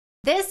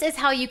This is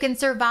how you can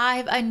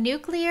survive a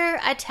nuclear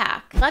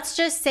attack. Let's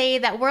just say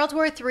that World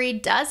War III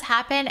does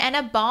happen and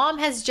a bomb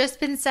has just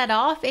been set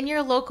off in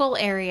your local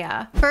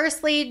area.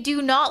 Firstly,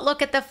 do not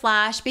look at the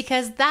flash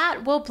because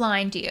that will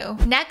blind you.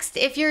 Next,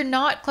 if you're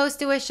not close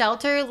to a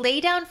shelter,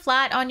 lay down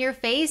flat on your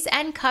face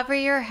and cover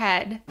your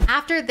head.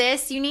 After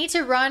this, you need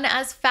to run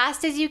as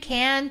fast as you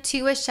can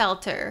to a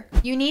shelter.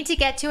 You need to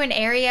get to an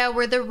area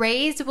where the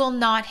rays will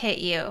not hit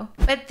you.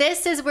 But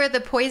this is where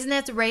the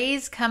poisonous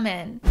rays come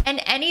in. And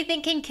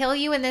anything can kill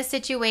you in this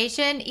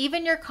situation,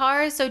 even your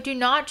car, so do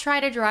not try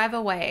to drive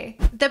away.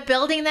 The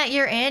building that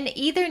you're in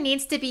either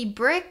needs to be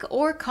brick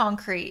or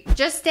concrete.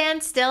 Just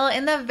stand still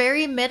in the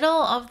very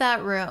middle of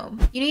that room.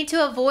 You need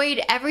to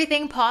avoid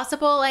everything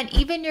possible, and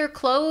even your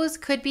clothes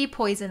could be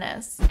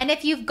poisonous. And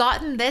if you've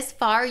gotten this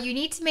far, you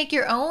need to make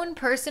your own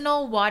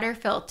personal water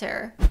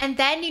filter. And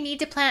then you need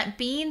to plant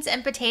beans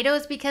and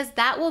potatoes because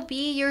that will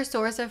be your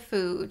source of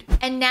food.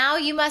 And now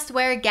you must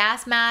wear a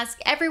gas mask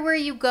everywhere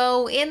you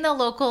go in the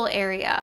local area.